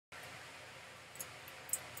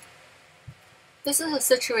This is a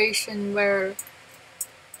situation where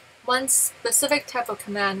one specific type of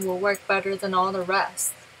command will work better than all the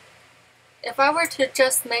rest. If I were to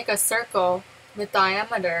just make a circle with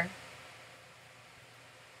diameter,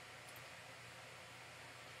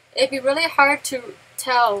 it'd be really hard to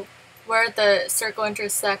tell where the circle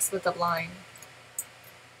intersects with the line.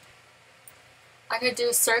 I could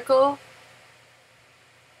do circle,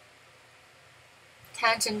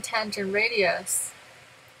 tangent, tangent, radius,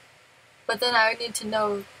 but then I would need to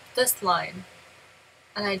know this line,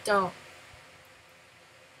 and I don't.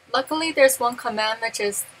 Luckily, there's one command which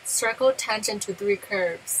is circle tangent to 3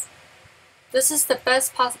 curves. This is the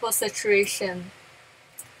best possible situation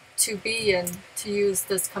to be in to use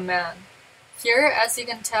this command. Here, as you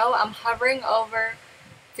can tell, I'm hovering over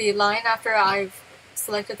the line after I've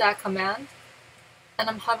selected that command, and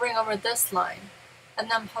I'm hovering over this line, and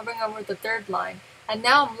then I'm hovering over the third line, and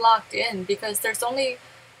now I'm locked in because there's only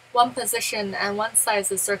one position and one size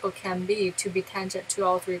the circle can be to be tangent to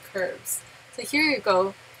all 3 curves. So here you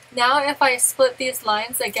go. Now if I split these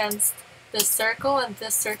lines against this circle and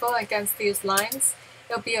this circle against these lines,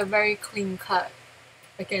 it'll be a very clean cut,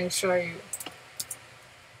 I can assure you.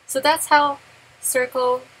 So that's how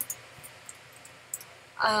circle,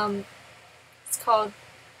 it's called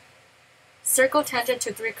circle tangent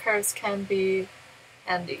to 3 curves, can be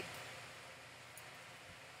handy.